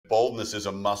boldness is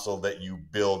a muscle that you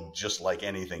build just like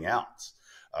anything else,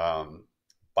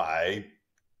 by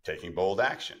taking bold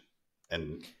action.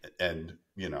 And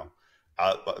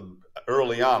uh,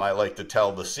 early on, I like to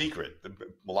tell the secret.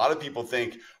 A lot of people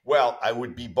think, well, I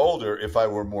would be bolder if I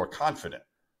were more confident.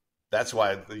 That's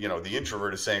why, the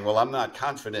introvert is saying, well, I'm not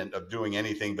confident of doing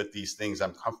anything but these things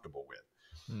I'm comfortable with.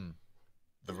 Hmm.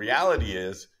 The reality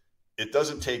is, it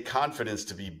doesn't take confidence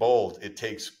to be bold. It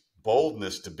takes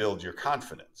boldness to build your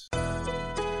confidence.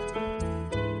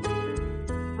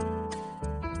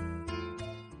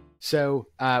 So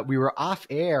we were off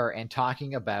air and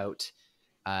talking about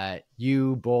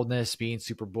you, boldness, being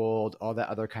super bold, all that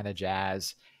other kind of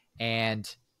jazz.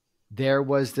 And there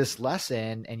was this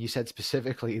lesson, and you said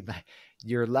specifically that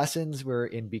your lessons were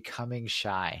in becoming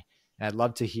shy. And I'd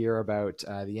love to hear about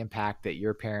the impact that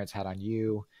your parents had on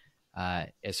you,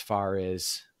 as far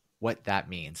as what that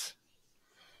means.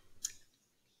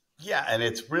 Yeah, and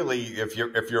it's really, if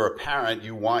you're a parent,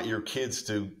 you want your kids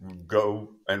to go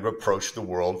and approach the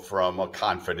world from a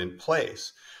confident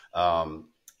place.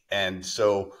 And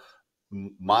so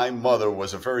my mother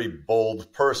was a very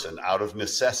bold person out of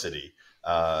necessity.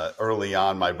 Early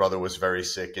on, my brother was very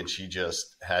sick, and she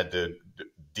just had to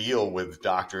deal with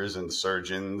doctors and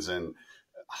surgeons and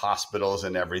hospitals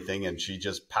and everything. And she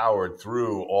just powered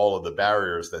through all of the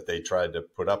barriers that they tried to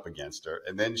put up against her.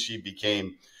 And then she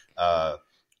became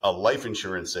a life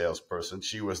insurance salesperson.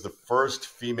 She was the first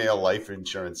female life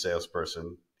insurance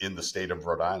salesperson in the state of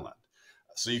Rhode Island.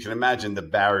 So you can imagine the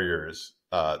barriers,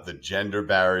 the gender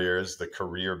barriers, the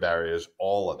career barriers,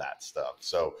 all of that stuff.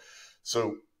 So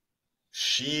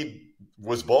she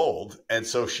was bold. And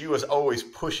so she was always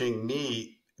pushing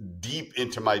me deep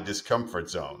into my discomfort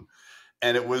zone.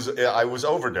 And I was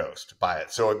overdosed by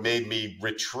it. So it made me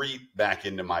retreat back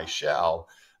into my shell,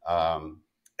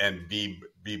 and be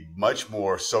much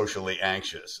more socially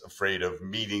anxious, afraid of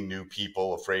meeting new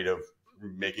people, afraid of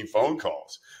making phone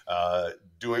calls,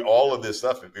 doing all of this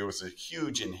stuff. It was a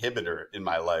huge inhibitor in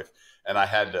my life, and I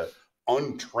had to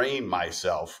untrain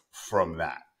myself from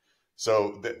that.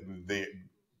 So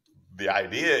the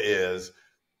idea is,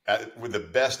 with the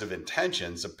best of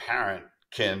intentions, a parent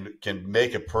can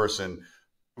make a person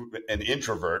an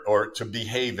introvert, or to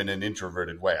behave in an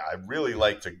introverted way. I really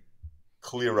like to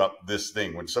clear up this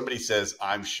thing. When somebody says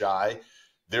I'm shy,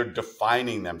 they're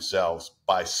defining themselves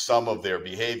by some of their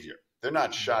behavior. They're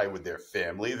not shy with their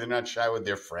family. They're not shy with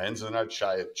their friends. They're not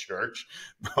shy at church,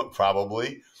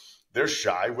 probably. They're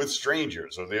shy with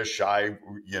strangers, or they're shy,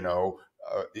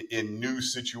 in new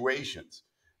situations.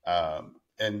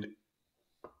 And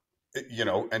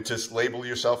to label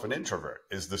yourself an introvert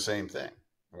is the same thing.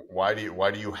 Why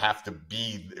do you have to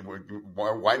be?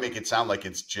 Why make it sound like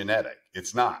it's genetic?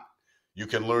 It's not. You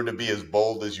can learn to be as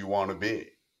bold as you want to be.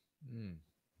 Mm.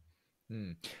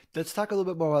 Mm. Let's talk a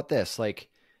little bit more about this. Like,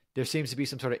 there seems to be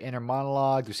some sort of inner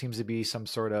monologue. There seems to be some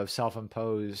sort of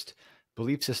self-imposed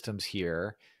belief systems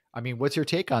here. I mean, what's your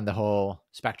take on the whole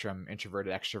spectrum?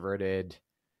 Introverted, extroverted,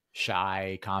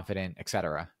 shy, confident,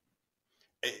 etc.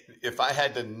 If I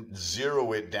had to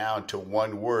zero it down to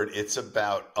one word, it's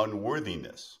about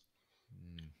unworthiness.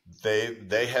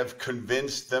 They have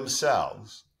convinced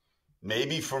themselves,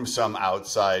 maybe from some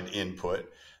outside input,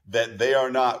 that they are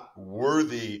not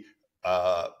worthy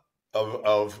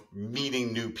of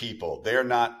meeting new people. They're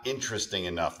not interesting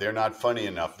enough. They're not funny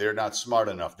enough. They're not smart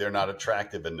enough. They're not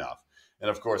attractive enough. And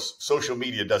of course, social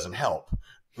media doesn't help.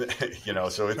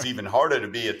 So it's even harder to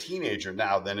be a teenager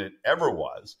now than it ever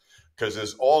was, because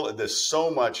there's so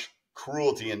much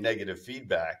cruelty and negative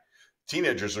feedback.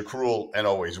 Teenagers are cruel and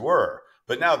always were,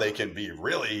 but now they can be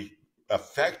really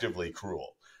effectively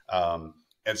cruel.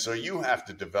 And so you have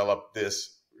to develop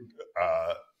this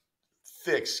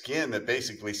thick skin that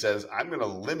basically says, I'm going to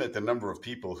limit the number of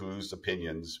people whose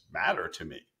opinions matter to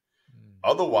me.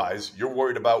 Otherwise, you're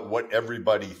worried about what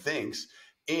everybody thinks.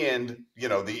 And,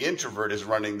 the introvert is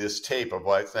running this tape of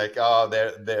like, oh,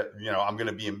 I'm going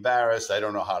to be embarrassed. I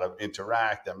don't know how to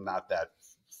interact. I'm not that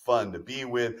fun to be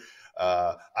with.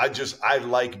 I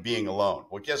like being alone.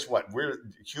 Well, guess what?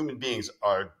 Human beings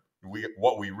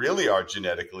what we really are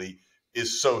genetically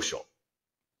is social.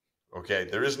 Okay.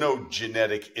 There is no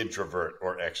genetic introvert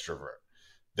or extrovert.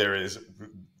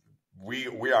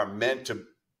 We are meant to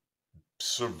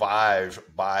survive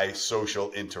by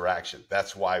social interaction.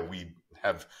 That's why we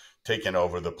have taken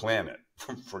over the planet,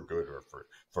 for good or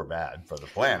for bad, for the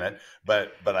planet.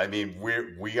 But I mean,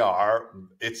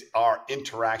 it's our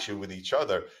interaction with each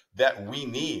other that we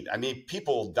need. I mean,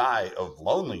 people die of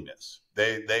loneliness.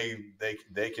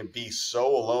 They can be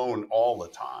so alone all the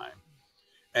time.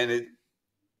 And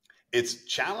it's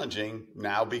challenging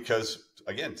now because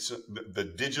again, so the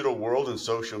digital world and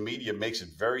social media makes it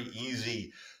very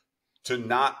easy to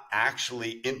not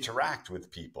actually interact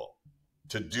with people,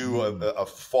 to do a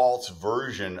false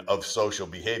version of social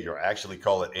behavior. I actually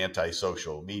call it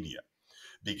antisocial media,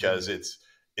 because it's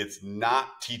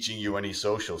not teaching you any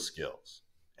social skills.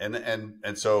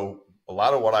 And so a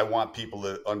lot of what I want people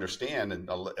to understand, and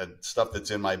stuff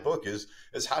that's in my book, is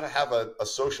how to have a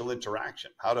social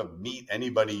interaction, how to meet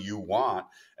anybody you want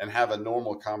and have a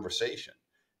normal conversation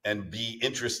and be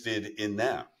interested in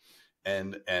them.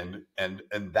 And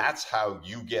that's how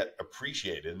you get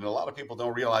appreciated. And a lot of people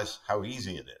don't realize how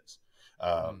easy it is.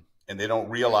 And they don't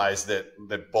realize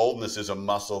that boldness is a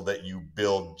muscle that you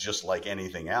build just like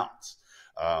anything else,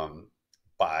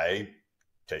 by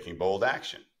taking bold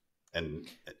action. And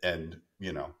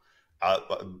you know,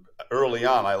 early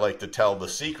on, I like to tell the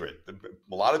secret.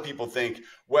 A lot of people think,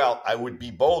 well, I would be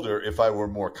bolder if I were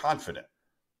more confident.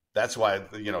 That's why,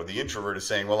 the introvert is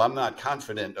saying, well, I'm not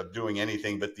confident of doing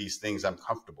anything but these things I'm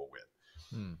comfortable with.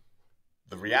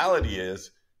 The reality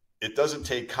is, it doesn't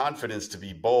take confidence to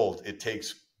be bold. It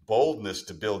takes boldness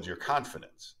to build your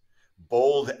confidence.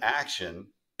 Bold action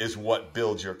is what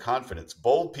builds your confidence.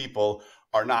 Bold people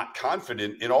are not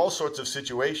confident in all sorts of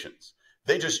situations.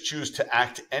 They just choose to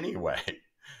act anyway.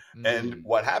 And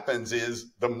what happens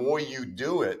is, the more you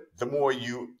do it, the more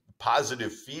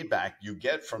positive feedback you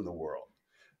get from the world.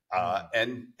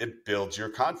 And it builds your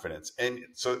confidence. And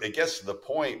so it gets to the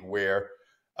point where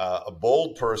a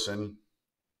bold person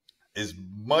is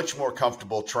much more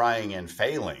comfortable trying and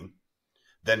failing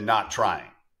than not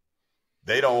trying.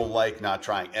 They don't like not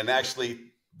trying. And actually,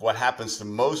 what happens to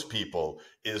most people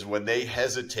is, when they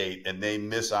hesitate and they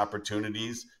miss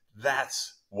opportunities,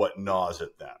 that's what gnaws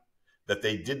at them. That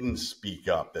they didn't speak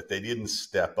up, that they didn't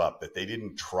step up, that they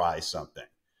didn't try something.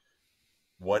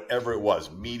 Whatever it was,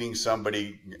 meeting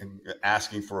somebody,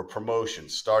 asking for a promotion,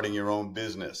 starting your own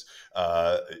business,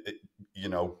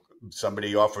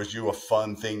 somebody offers you a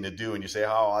fun thing to do and you say,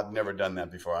 oh, I've never done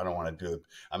that before. I don't want to do it.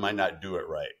 I might not do it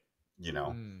right.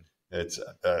 It's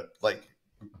like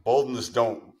bold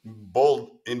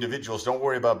individuals don't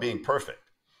worry about being perfect.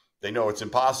 They know it's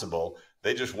impossible.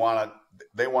 They just want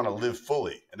to live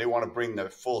fully, and they want to bring their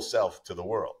full self to the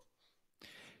world.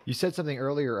 You said something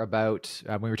earlier about,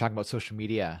 when we were talking about social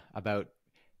media, about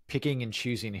picking and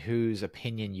choosing whose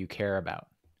opinion you care about.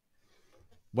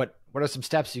 What are some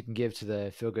steps you can give to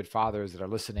the feel good fathers that are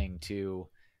listening to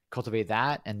cultivate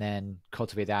that, and then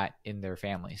cultivate that in their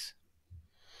families?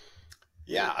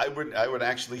 Yeah, I would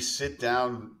actually sit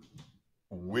down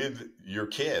with your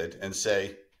kid and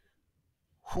say,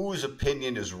 whose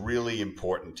opinion is really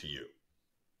important to you?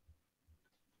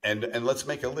 And let's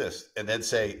make a list, and then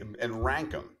say, and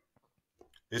rank them.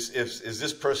 Is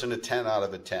this person a 10 out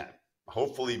of a 10?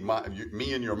 Hopefully,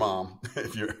 me and your mom,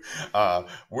 if you're,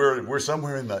 we're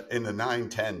somewhere in the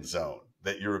 9-10 zone,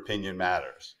 that your opinion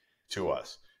matters to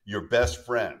us. Your best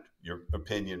friend, your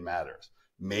opinion matters.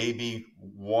 Maybe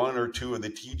one or two of the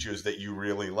teachers that you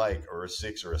really like are a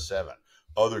 6 or a 7.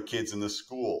 Other kids in the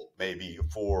school, maybe a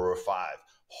 4 or a 5.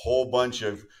 Whole bunch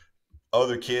of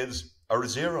other kids are a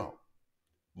 0.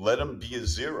 Let them be a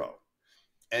 0,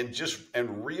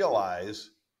 and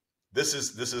realize this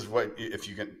is what, if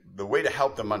you can, the way to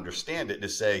help them understand it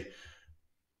is say,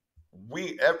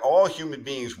 all human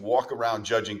beings walk around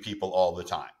judging people all the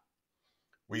time.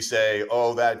 We say,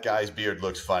 oh, that guy's beard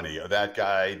looks funny, or that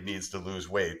guy needs to lose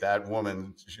weight. That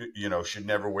woman, should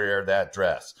never wear that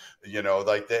dress.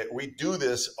 Like that. We do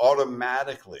this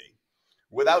automatically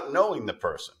without knowing the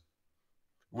person.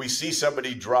 We see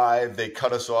somebody drive, they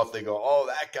cut us off, they go, oh,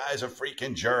 that guy's a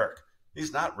freaking jerk.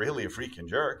 He's not really a freaking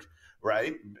jerk,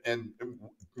 right? And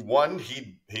one,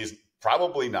 he's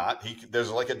probably not.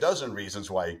 There's like a dozen reasons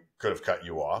why he could have cut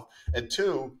you off. And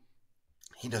two,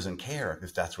 he doesn't care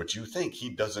if that's what you think. He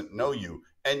doesn't know you,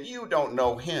 and you don't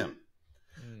know him.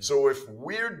 So if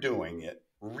we're doing it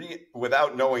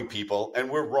without knowing people, and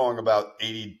we're wrong about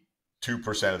 82%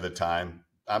 of the time,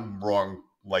 I'm wrong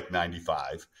like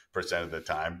 95% of the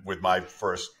time with my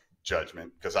first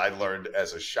judgment, because I learned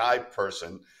as a shy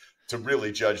person to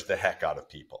really judge the heck out of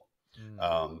people.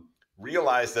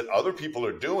 Realize that other people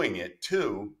are doing it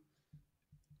too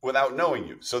without knowing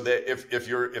you. So that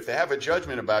if they have a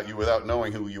judgment about you without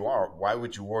knowing who you are, why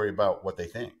would you worry about what they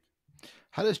think?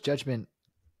 How does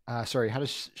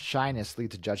shyness lead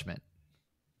to judgment?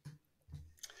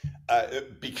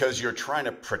 Because you're trying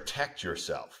to protect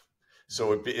yourself.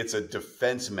 So it's a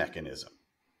defense mechanism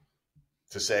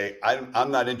to say, I'm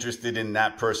not interested in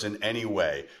that person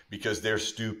anyway because they're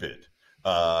stupid.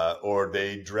 or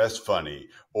they dress funny,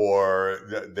 or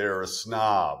they're a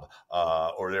snob,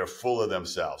 or they're full of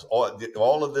themselves.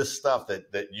 All of this stuff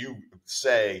that you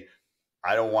say,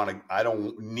 I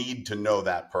don't need to know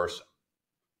that person.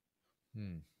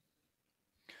 Hmm.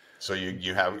 So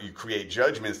you create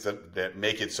judgments that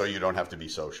make it so you don't have to be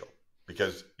social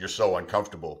because you're so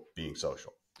uncomfortable being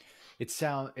social. It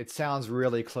sounds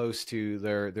really close to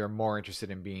they're more interested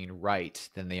in being right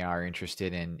than they are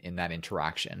interested in that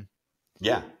interaction.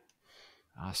 Yeah.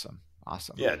 Awesome.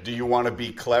 Awesome. Yeah. Do you want to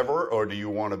be clever or do you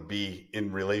want to be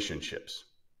in relationships?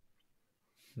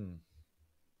 Hmm.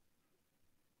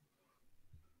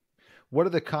 What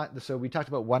are so we talked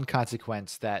about one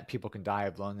consequence that people can die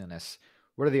of loneliness.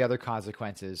 What are the other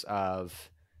consequences of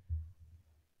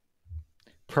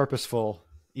purposeful,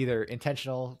 either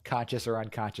intentional, conscious, or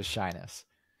unconscious shyness?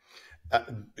 Uh,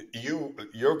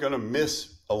 you're going to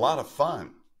miss a lot of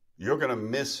fun. You're going to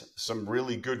miss some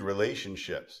really good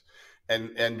relationships,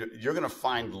 and you're going to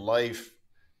find life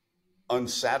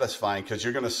unsatisfying because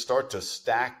you're going to start to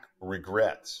stack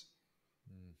regrets.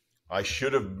 I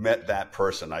should have met that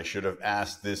person. I should have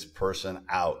asked this person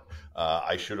out.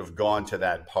 I should have gone to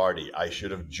that party. I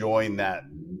should have joined that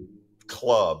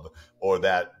club or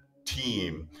that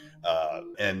team.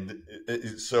 And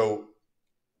so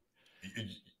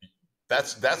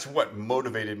that's what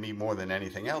motivated me more than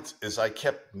anything else is I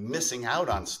kept missing out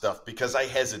on stuff because I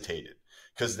hesitated,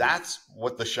 because that's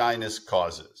what the shyness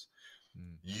causes.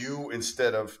 Mm. You,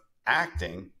 instead of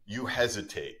acting, you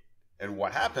hesitate, and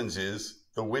what happens is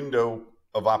the window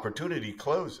of opportunity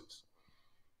closes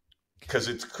because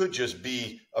it could just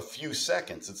be a few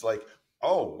seconds. It's like,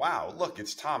 oh wow, look,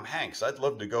 it's Tom Hanks, I'd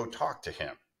love to go talk to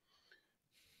him,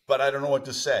 but I don't know what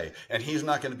to say, and he's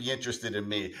not going to be interested in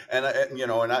me, and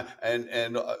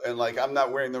and like I'm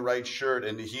not wearing the right shirt,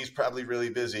 and he's probably really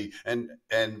busy, and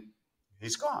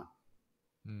he's gone.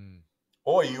 Mm.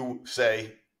 Or you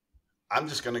say, I'm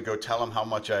just going to go tell him how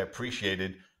much I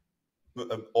appreciated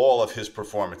all of his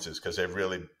performances because they've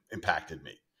really impacted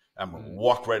me. I'm going to Mm.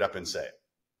 walk right up and say it.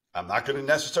 I'm not going to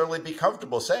necessarily be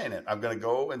comfortable saying it. I'm going to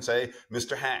go and say,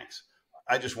 Mr. Hanks,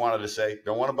 I just wanted to say,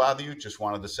 don't want to bother you, just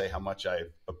wanted to say how much I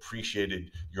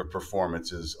appreciated your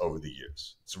performances over the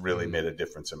years. It's really made a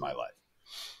difference in my life.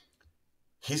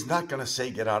 He's not going to say,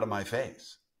 get out of my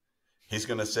face. He's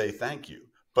going to say, thank you.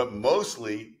 But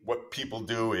mostly what people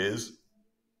do is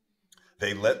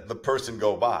they let the person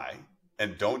go by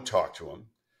and don't talk to him,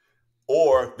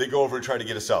 or they go over and try to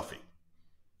get a selfie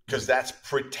because that's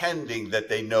pretending that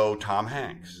they know Tom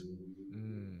Hanks.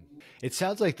 Mm. It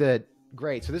sounds like the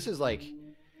great. So this is like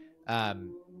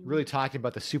really talking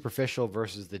about the superficial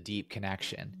versus the deep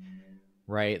connection,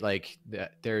 right? Like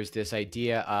there's this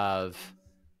idea of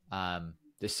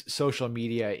this social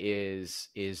media is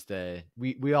the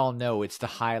we all know it's the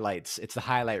highlights, it's the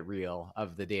highlight reel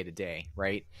of the day to day,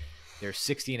 right? There's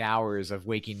 16 hours of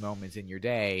waking moments in your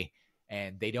day,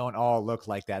 and they don't all look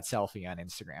like that selfie on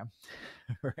Instagram,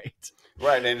 right?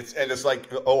 Right, and it's like,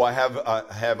 oh, I have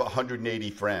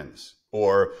 180 friends,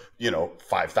 or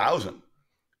 5,000.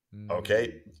 Mm,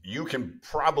 Okay, you can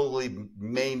probably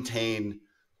maintain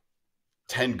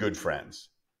 10 good friends,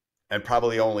 and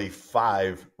probably only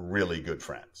 5 really good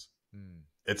friends. mm,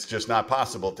 It's just not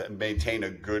possible to maintain a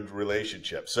good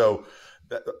relationship. So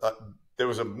there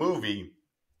was a movie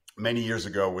many years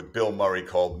ago with Bill Murray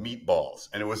called Meatballs,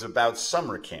 and it was about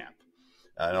summer camp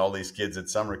and all these kids at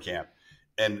summer camp.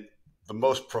 And the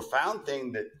most profound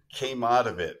thing that came out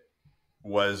of it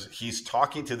was he's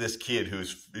talking to this kid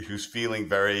who's feeling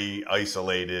very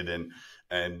isolated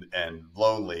and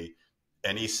lonely,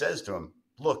 and he says to him,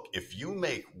 "Look, if you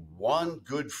make one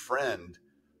good friend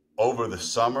over the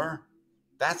summer,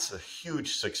 that's a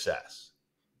huge success."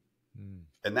 mm.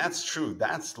 And that's true.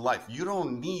 That's life. You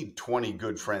don't need 20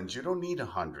 good friends. You don't need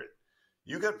 100.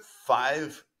 You got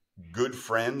 5 good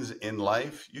friends in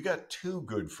life. You got 2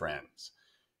 good friends.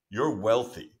 You're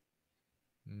wealthy.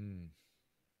 Mm.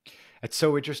 It's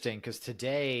so interesting because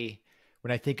today,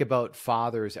 when I think about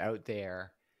fathers out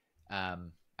there,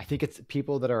 I think it's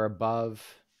people that are above,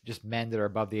 just men that are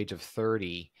above the age of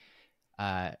 30.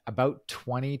 About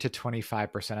 20 to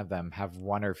 25% of them have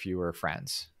one or fewer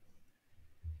friends.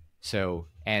 So,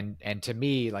 and to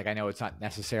me, like, I know it's not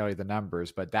necessarily the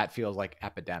numbers, but that feels like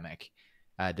epidemic,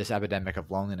 this epidemic of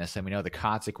loneliness, and we know the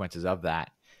consequences of that.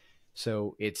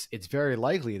 So it's very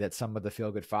likely that some of the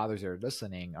feel good fathers that are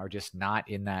listening are just not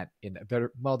in that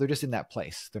they're just in that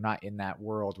place. They're not in that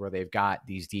world where they've got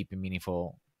these deep and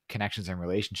meaningful connections and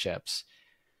relationships.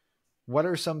 What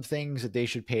are some things that they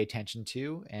should pay attention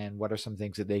to, and what are some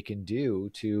things that they can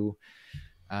do to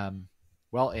um,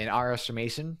 Well, in our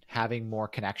estimation, having more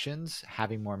connections,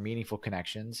 having more meaningful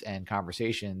connections and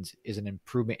conversations is an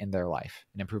improvement in their life,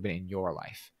 an improvement in your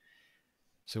life.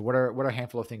 So what are a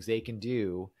handful of things they can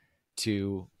do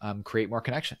to create more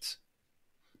connections?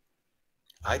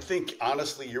 I think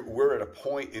honestly, we're at a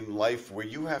point in life where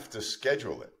you have to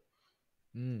schedule it.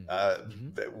 Mm. Uh, Hmm.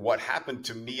 what happened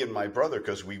to me and my brother,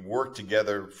 because we worked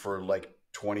together for like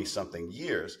 20 something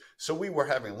years. So we were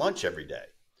having lunch every day.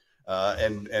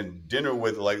 And dinner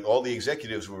with like all the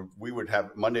executives. We would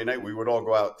have Monday night. We would all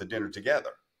go out to dinner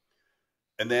together.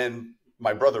 And then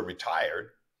my brother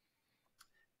retired,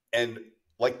 and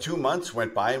like 2 months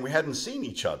went by, and we hadn't seen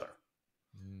each other.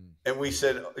 Mm. And we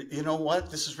said, you know what?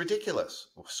 This is ridiculous.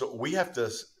 So we have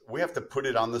to put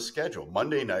it on the schedule.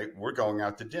 Monday night, we're going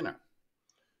out to dinner.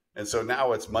 And so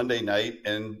now it's Monday night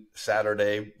and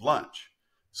Saturday lunch.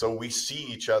 So we see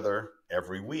each other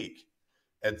every week.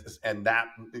 And that,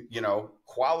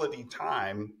 quality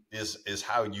time is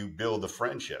how you build a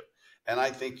friendship. And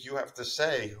I think you have to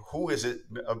say, who is it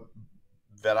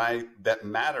that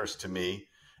matters to me,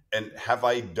 and have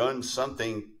I done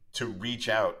something to reach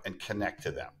out and connect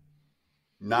to them?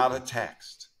 Not a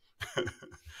text.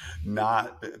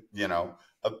 Not,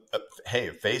 hey,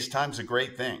 FaceTime's a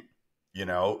great thing.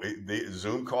 The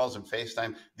Zoom calls and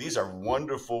FaceTime, these are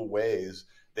wonderful ways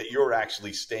that you're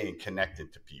actually staying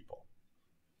connected to people.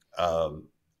 Um,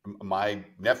 my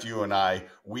nephew and I,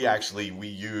 we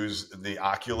use the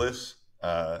Oculus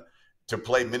to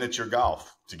play miniature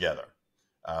golf together,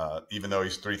 even though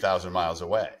he's 3,000 miles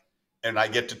away. And I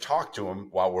get to talk to him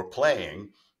while we're playing,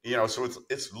 so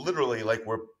it's literally like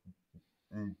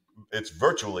it's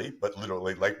virtually, but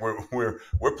literally like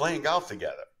we're playing golf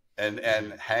together and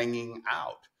hanging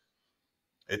out.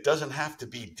 It doesn't have to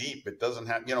be deep. It doesn't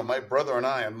have, my brother and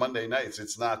I on Monday nights,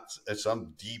 it's not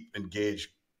some deep engaged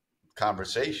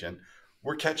conversation.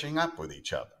 We're catching up with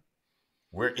each other.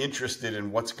 We're interested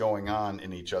in what's going on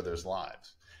in each other's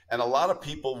lives. And a lot of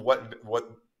people, what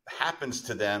happens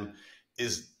to them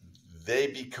is they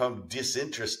become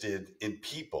disinterested in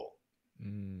people.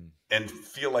 Mm. And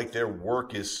feel like their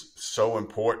work is so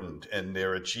important and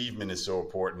their achievement is so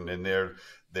important, and their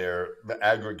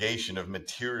aggregation of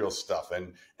material stuff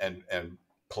and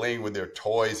playing with their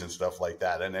toys and stuff like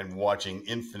that, and then watching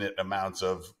infinite amounts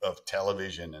of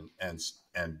television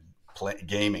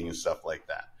gaming and stuff like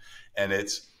that. And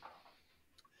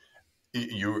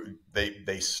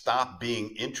they stop being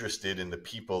interested in the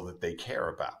people that they care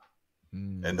about,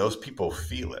 Mm. and those people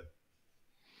feel it.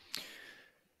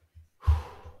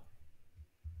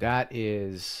 That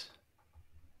is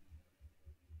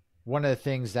one of the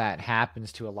things that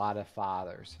happens to a lot of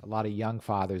fathers, a lot of young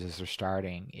fathers as they're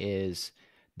starting, is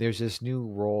there's this new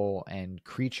role and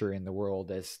creature in the world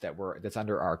that's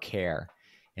under our care.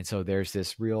 And so there's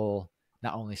this real,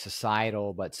 not only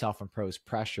societal but self-imposed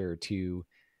pressure to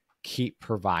keep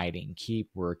providing,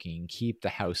 keep working, keep the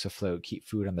house afloat, keep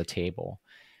food on the table.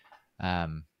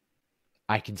 um,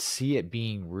 I can see it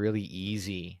being really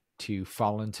easy to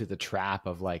fall into the trap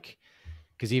of like,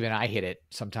 because even I hit it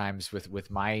sometimes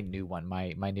with my new one.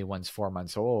 My new one's 4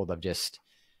 months old. Of just,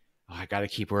 oh, I got to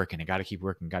keep working. I got to keep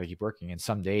working. Got to keep working. And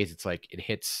some days it's like it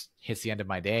hits the end of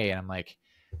my day, and I'm like,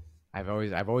 I've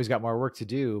always got more work to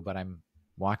do, but I'm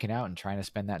walking out and trying to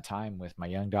spend that time with my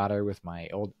young daughter, with my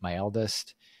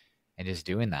eldest, and just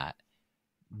doing that.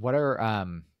 What are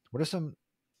some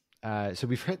so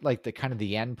we've hit like the kind of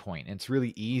the end point, and it's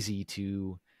really easy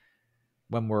to,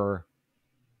 when we're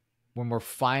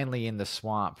finally in the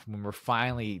swamp, when we're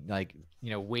finally like,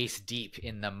 waist deep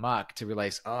in the muck, to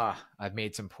realize, I've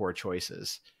made some poor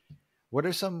choices. What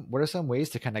are some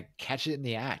ways to kind of catch it in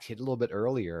the act, hit a little bit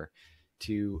earlier,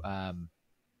 to kind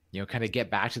of get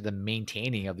back to the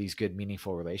maintaining of these good,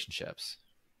 meaningful relationships?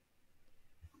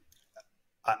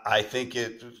 I think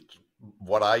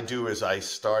what I do is I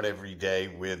start every day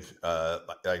with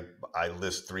I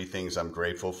list three things I'm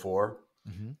grateful for,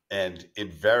 Mm-hmm. and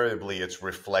invariably it's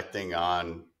reflecting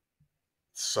on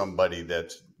somebody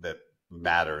that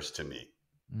matters to me,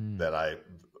 Mm. that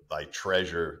I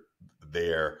treasure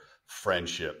their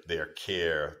friendship, their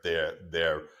care,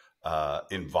 their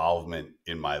involvement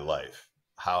in my life,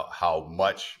 how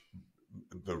much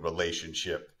the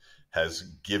relationship has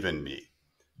given me.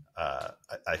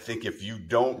 I think if you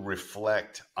don't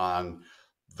reflect on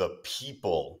the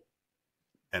people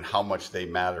and how much they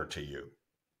matter to you,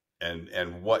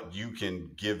 and what you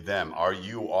can give them, are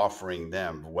you offering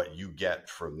them what you get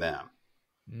from them?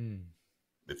 Mm.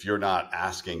 If you're not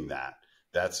asking that,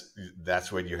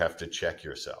 that's when you have to check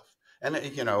yourself. And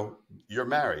you're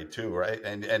married too, right?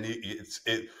 And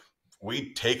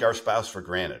we take our spouse for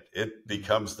granted. It Mm.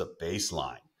 becomes the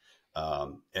baseline.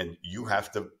 And you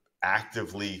have to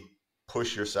actively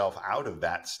push yourself out of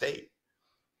that state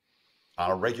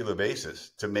on a regular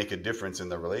basis to make a difference in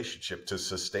the relationship, to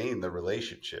sustain the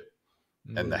relationship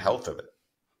and the health of it.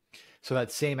 So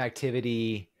that same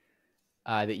activity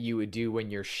that you would do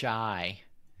when you're shy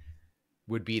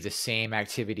would be the same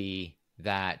activity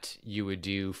that you would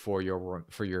do for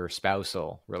your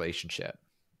spousal relationship.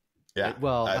 Yeah.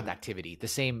 Not activity, the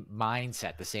same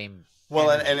mindset, the same. Well,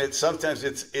 and it's sometimes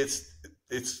it's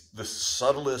the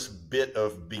subtlest bit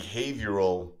of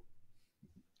behavioral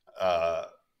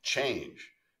change.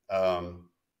 One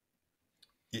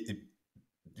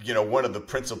of the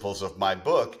principles of my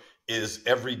book is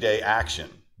everyday action,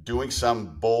 doing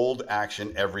some bold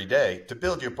action every day to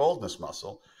build your boldness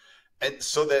muscle. And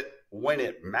so that when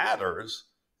it matters,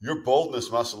 your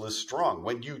boldness muscle is strong.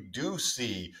 When you do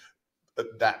see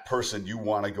that person you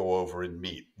want to go over and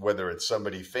meet, whether it's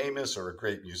somebody famous or a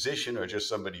great musician or just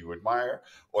somebody you admire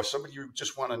or somebody you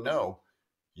just want to know,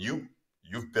 you've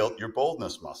built your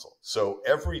boldness muscle. So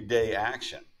everyday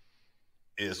action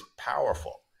is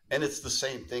powerful. And it's the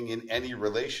same thing in any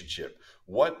relationship.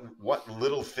 What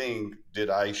little thing did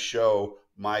I show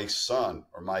my son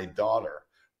or my daughter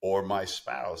or my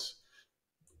spouse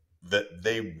that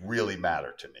they really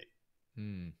matter to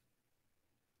me?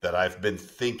 That I've been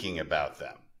thinking about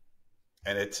them.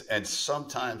 And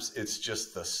sometimes it's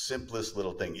just the simplest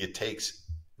little thing. It takes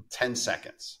 10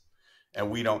 seconds. And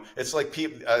we don't, it's like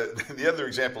people, the other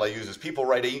example I use is people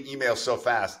write emails so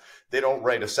fast, they don't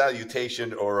write a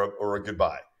salutation or a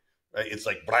goodbye. Right? It's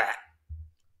like, blah,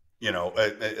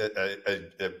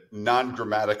 a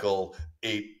non-grammatical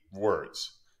 8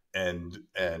 words. And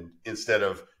instead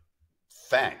of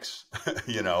thanks,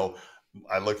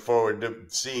 I look forward to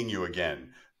seeing you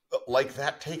again. Like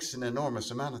that takes an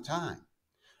enormous amount of time.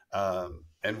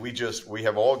 And we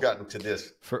have all gotten to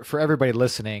this. For everybody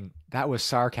listening, that was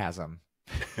sarcasm.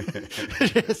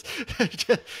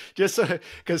 just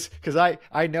because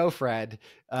I know Fred,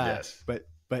 yes, but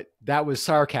that was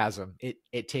sarcasm.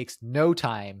 It takes no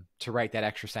time to write that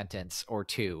extra sentence or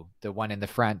two, the one in the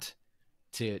front,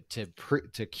 to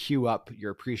cue up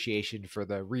your appreciation for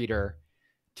the reader,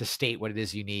 to state what it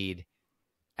is you need,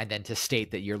 and then to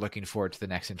state that you're looking forward to the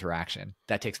next interaction.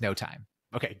 That takes no time.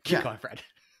 Okay, keep going, Fred.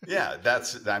 Yeah,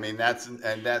 that's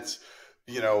the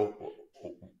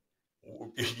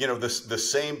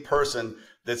same person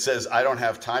that says I don't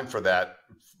have time for that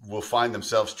will find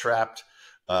themselves trapped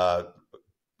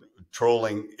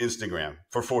trolling Instagram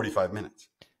for 45 minutes.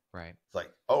 Right. It's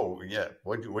like, oh yeah,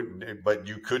 but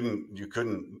you couldn't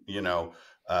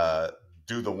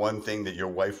do the one thing that your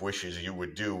wife wishes you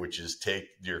would do, which is take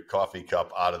your coffee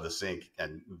cup out of the sink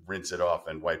and rinse it off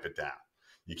and wipe it down.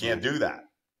 You can't do that.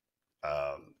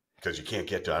 Because you can't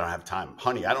get to, I don't have time.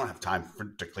 Honey, I don't have time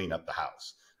to clean up the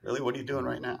house. Really? What are you doing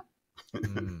right now?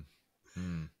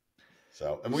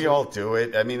 So, and we all do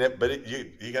it. I mean,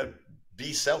 you got to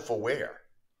be self-aware.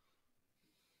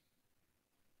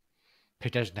 Pay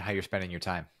attention to how you're spending your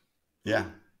time. Yeah.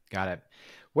 Got it.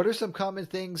 What are some common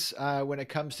things when it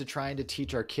comes to trying to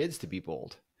teach our kids to be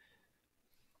bold?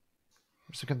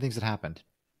 What are some common things that happened?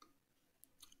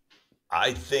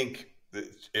 I think that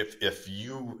if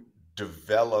you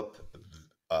develop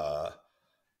an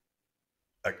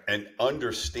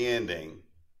understanding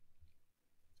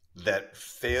that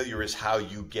failure is how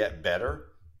you get better,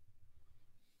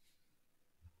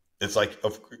 it's like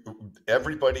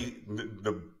everybody,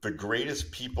 the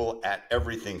greatest people at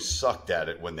everything sucked at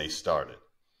it when they started.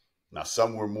 Now,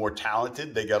 some were more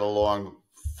talented; they got along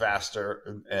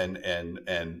faster and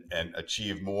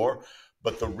achieved more.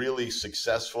 But the really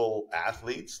successful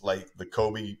athletes, like the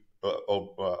Kobe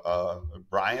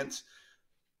Bryants,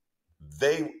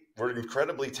 they were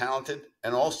incredibly talented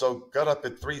and also got up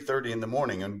at 3:30 in the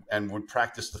morning and would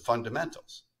practice the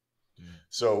fundamentals.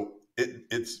 So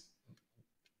it's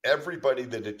everybody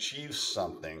that achieves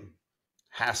something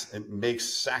makes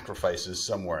sacrifices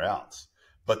somewhere else,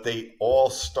 but they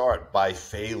all start by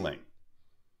failing.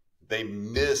 They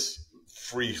miss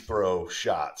free throw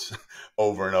shots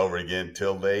over and over again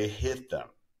till they hit them.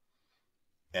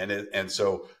 And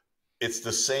so it's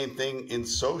the same thing in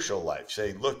social life.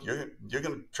 Say, look, you're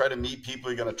going to try to meet people.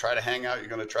 You're going to try to hang out. You're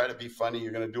going to try to be funny.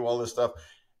 You're going to do all this stuff.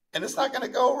 And it's not going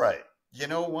to go right. You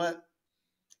know what?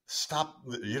 Stop.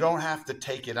 You don't have to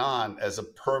take it on as a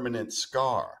permanent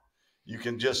scar. You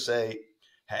can just say,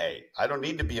 hey, I don't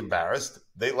need to be embarrassed.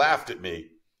 They laughed at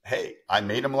me. Hey, I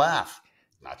made them laugh.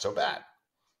 Not so bad.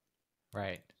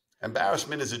 Right.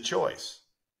 Embarrassment is a choice.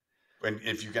 And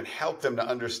if you can help them to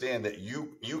understand that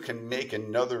you can make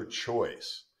another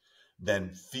choice,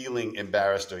 than feeling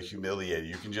embarrassed or humiliated.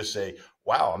 You can just say,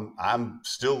 wow, I'm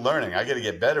still learning. I got to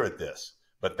get better at this.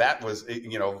 But that was,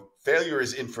 failure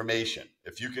is information.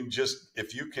 If you can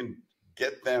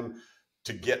get them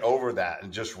to get over that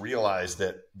and just realize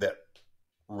that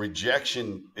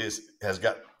rejection has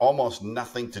got almost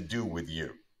nothing to do with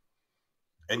you.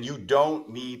 And you don't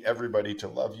need everybody to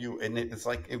love you. And it's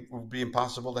like, it would be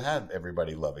impossible to have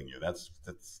everybody loving you. That's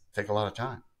take a lot of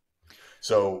time.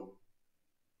 So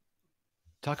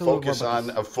talk a little more focus about on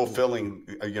this. fulfilling,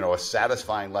 a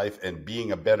satisfying life and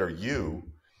being a better you.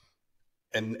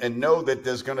 And know that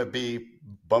there's going to be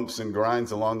bumps and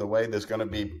grinds along the way. There's going to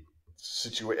be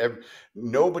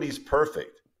nobody's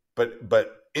perfect, but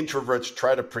introverts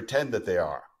try to pretend that they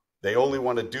are. They only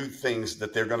want to do things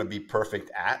that they're going to be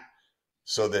perfect at,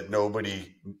 so that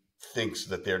nobody thinks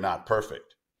that they're not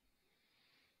perfect.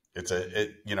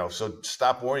 So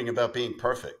stop worrying about being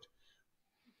perfect.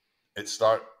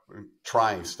 Start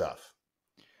trying stuff.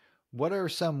 What are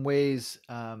some ways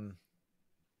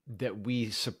that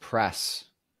we suppress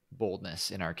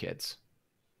boldness in our kids?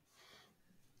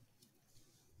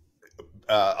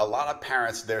 A lot of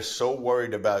parents, they're so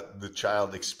worried about the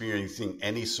child experiencing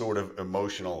any sort of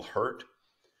emotional hurt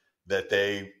that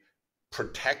they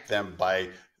protect them by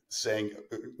saying,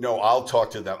 no, I'll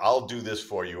talk to them. I'll do this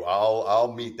for you.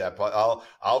 I'll meet that.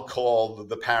 I'll call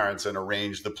the parents and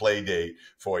arrange the play date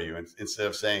for you. Instead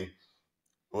of saying,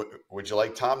 would you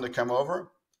like Tom to come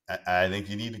over? I think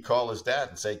you need to call his dad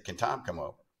and say, can Tom come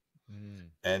over?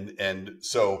 And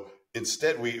so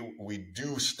instead we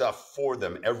do stuff for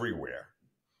them everywhere,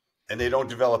 and they don't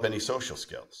develop any social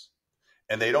skills,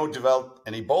 and they don't develop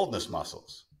any boldness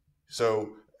muscles.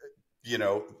 So,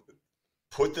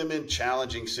 put them in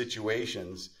challenging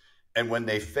situations, and when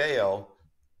they fail,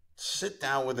 sit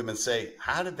down with them and say,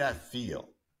 how did that feel?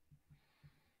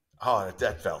 Oh,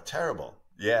 that felt terrible.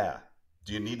 Yeah.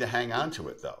 Do you need to hang on to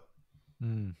it though?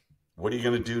 What are you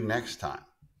going to do next time?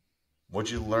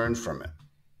 What'd you learn from it?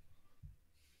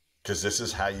 Because this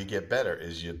is how you get better,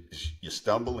 is you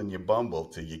stumble and you bumble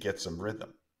till you get some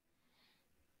rhythm.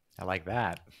 I like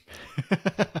that.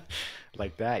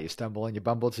 Like that. You stumble and you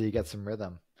bumble till you get some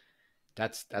rhythm.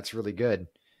 That's really good.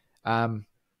 What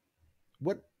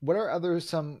are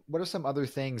some other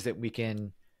things that we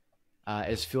can,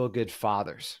 as feel good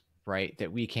fathers, right,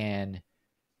 that we can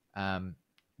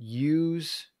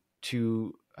use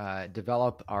to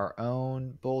develop our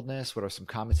own boldness? What are some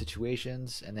common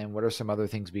situations? And then what are some other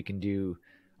things we can do,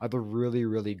 other really,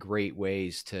 really great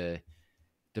ways to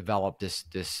develop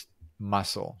this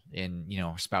muscle in,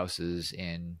 spouses,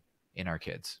 in our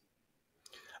kids?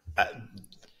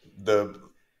 The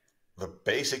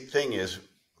basic thing is,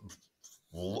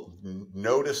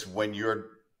 notice when you're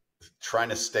trying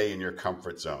to stay in your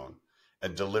comfort zone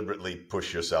and deliberately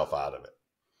push yourself out of it.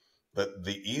 But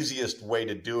the easiest way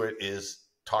to do it is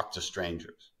talk to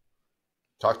strangers.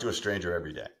 Talk to a stranger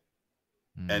every day.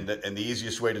 And the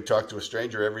easiest way to talk to a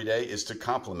stranger every day is to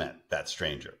compliment that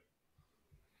stranger.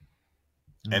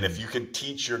 And if you can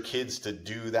teach your kids to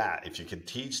do that, if you can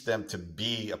teach them to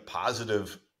be a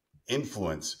positive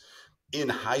influence in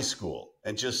high school,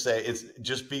 and just say,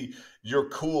 you're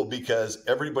cool because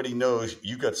everybody knows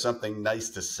you got something nice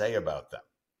to say about them,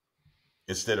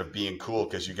 instead of being cool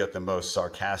because you got the most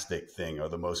sarcastic thing, or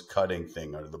the most cutting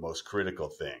thing, or the most critical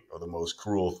thing, or the most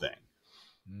cruel thing.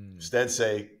 Instead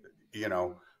say,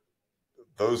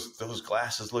 those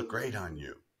glasses look great on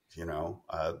you.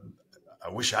 I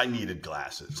wish I needed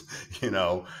glasses.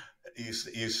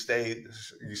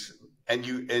 And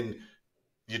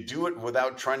you do it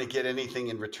without trying to get anything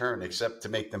in return except to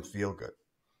make them feel good.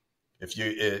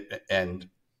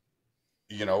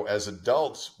 As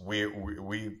adults,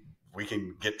 we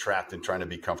can get trapped in trying to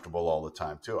be comfortable all the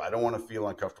time too. I don't want to feel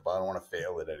uncomfortable. I don't want to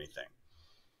fail at anything.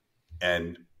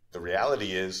 And the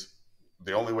reality is,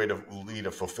 the only way to lead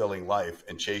a fulfilling life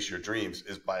and chase your dreams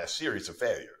is by a series of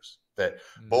failures. That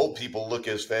bold people look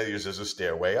at failures as a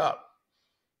stairway up.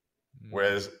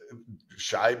 Whereas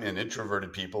shy and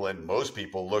introverted people, and most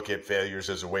people, look at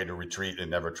failures as a way to retreat and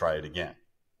never try it again.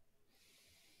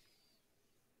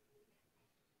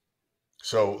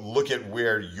 So look at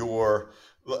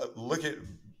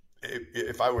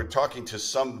if I were talking to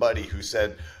somebody who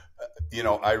said,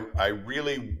 I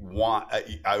really want,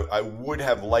 I would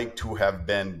have liked to have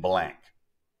been blank.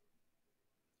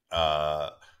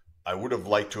 I would have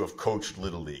liked to have coached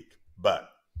Little League, but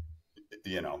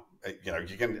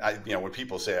when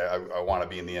people say I want to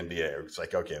be in the NBA, it's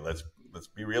like, okay, let's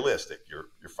be realistic. You're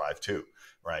 5'2",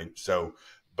 right? So,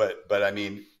 but I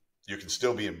mean, you can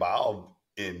still be involved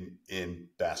in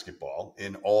basketball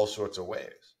in all sorts of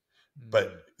ways.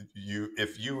 But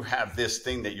if you have this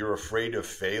thing that you're afraid of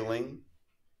failing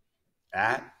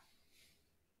at,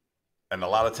 and a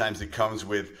lot of times it comes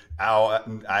with,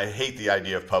 oh, I hate the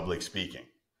idea of public speaking.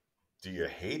 Do you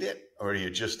hate it, or are you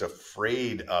just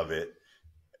afraid of it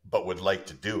but would like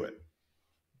to do it?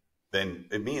 Then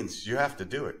it means you have to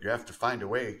do it. You have to find a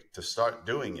way to start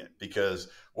doing it, because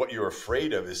what you're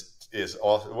afraid of is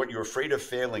also what you're afraid of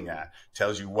failing at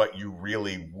tells you what you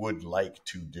really would like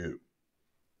to do.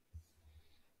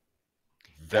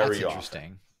 Very That's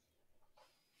interesting.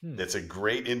 It's a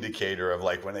great indicator of,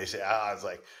 like, when they say, it's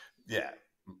like, yeah.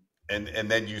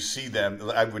 And then you see them,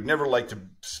 I would never like to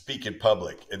speak in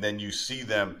public. And then you see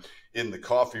them in the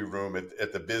coffee room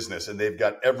at the business, and they've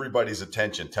got everybody's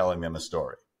attention telling them a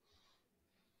story.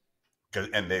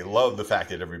 And they love the fact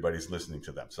that everybody's listening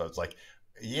to them. So it's like,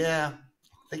 yeah,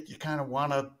 I think you kind of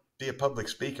want to be a public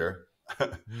speaker,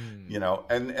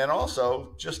 and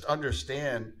also just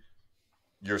understand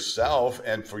yourself,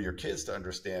 and for your kids to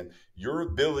understand your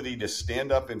ability to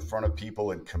stand up in front of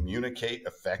people and communicate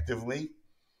effectively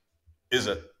is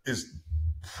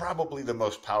probably the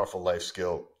most powerful life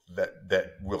skill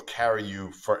that will carry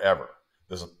you forever.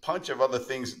 There's a bunch of other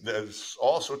things. There's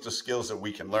all sorts of skills that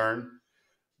we can learn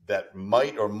that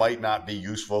might or might not be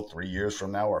useful 3 years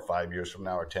from now, or 5 years from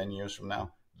now, or 10 years from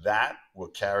now. That will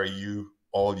carry you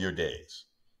all your days.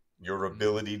 Your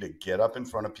ability to get up in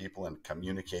front of people and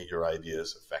communicate your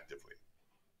ideas effectively,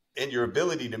 and your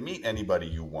ability to meet anybody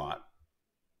you want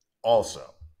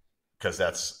also, because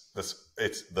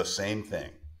it's the same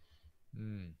thing.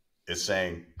 It's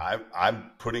saying,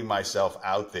 I'm putting myself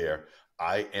out there.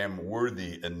 I am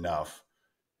worthy enough,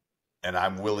 and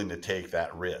I'm willing to take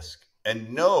that risk,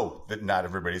 and know that not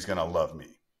everybody's going to love me,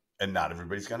 and not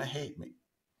everybody's going to hate me.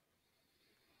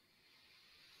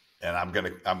 And I'm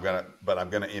going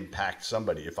to impact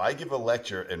somebody. If I give a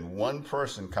lecture and one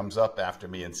person comes up after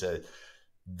me and says,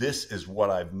 this is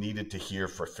what I've needed to hear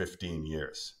for 15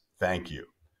 years. Thank you.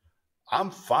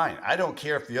 I'm fine. I don't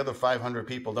care if the other 500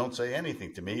 people don't say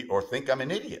anything to me or think I'm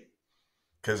an idiot,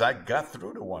 because I got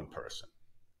through to one person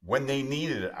when they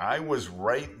needed it. I was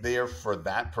right there for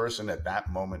that person at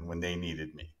that moment when they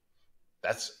needed me.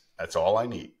 That's all I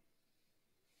need.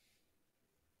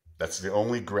 That's the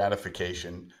only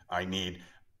gratification I need.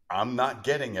 I'm not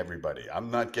getting everybody. I'm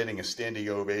not getting a standing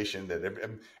ovation.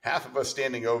 That half of a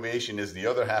standing ovation is the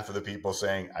other half of the people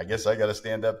saying, I guess I got to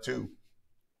stand up too.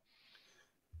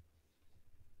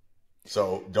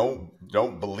 So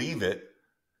don't believe it,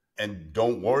 and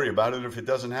don't worry about it if it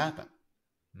doesn't happen.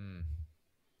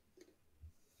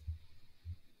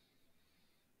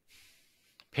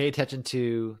 Pay attention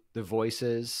to the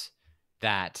voices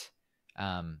that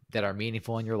are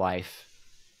meaningful in your life.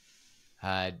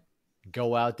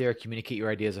 Go out there, communicate your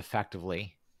ideas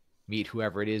effectively, meet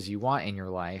whoever it is you want in your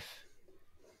life,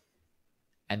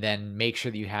 and then make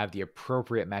sure that you have the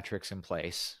appropriate metrics in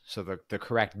place, so the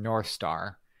correct North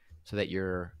Star, so that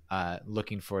you're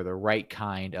looking for the right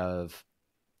kind of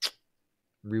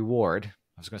reward.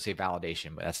 I was going to say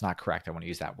validation, but that's not correct. I want to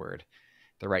use that word.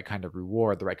 The right kind of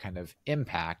reward, the right kind of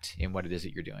impact in what it is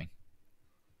that you're doing.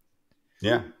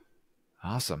 Yeah.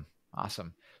 Awesome.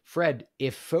 Fred,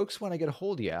 if folks want to get a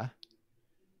hold of you,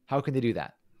 how can they do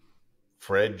that?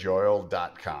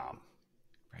 FredJoyal.com.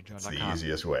 It's the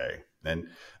easiest way. And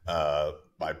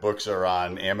my books are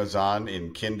on Amazon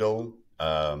in Kindle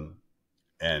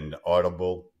and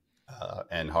Audible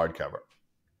and hardcover.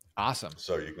 Awesome.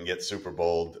 So you can get Super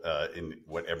Bold in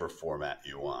whatever format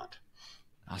you want.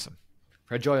 Awesome.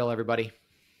 Fred Joyal, everybody.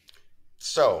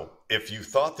 So if you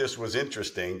thought this was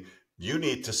interesting, you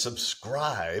need to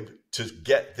subscribe to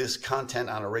get this content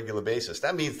on a regular basis.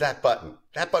 That means that button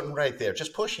right there,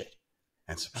 just push it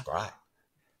and subscribe.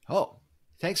 Oh,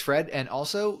 thanks, Fred. And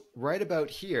also, right about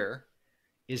here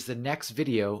is the next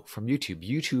video from YouTube.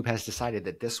 YouTube has decided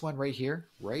that this one right here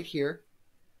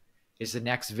is the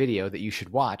next video that you should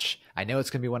watch. I know it's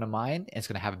going to be one of mine, and it's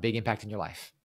going to have a big impact in your life.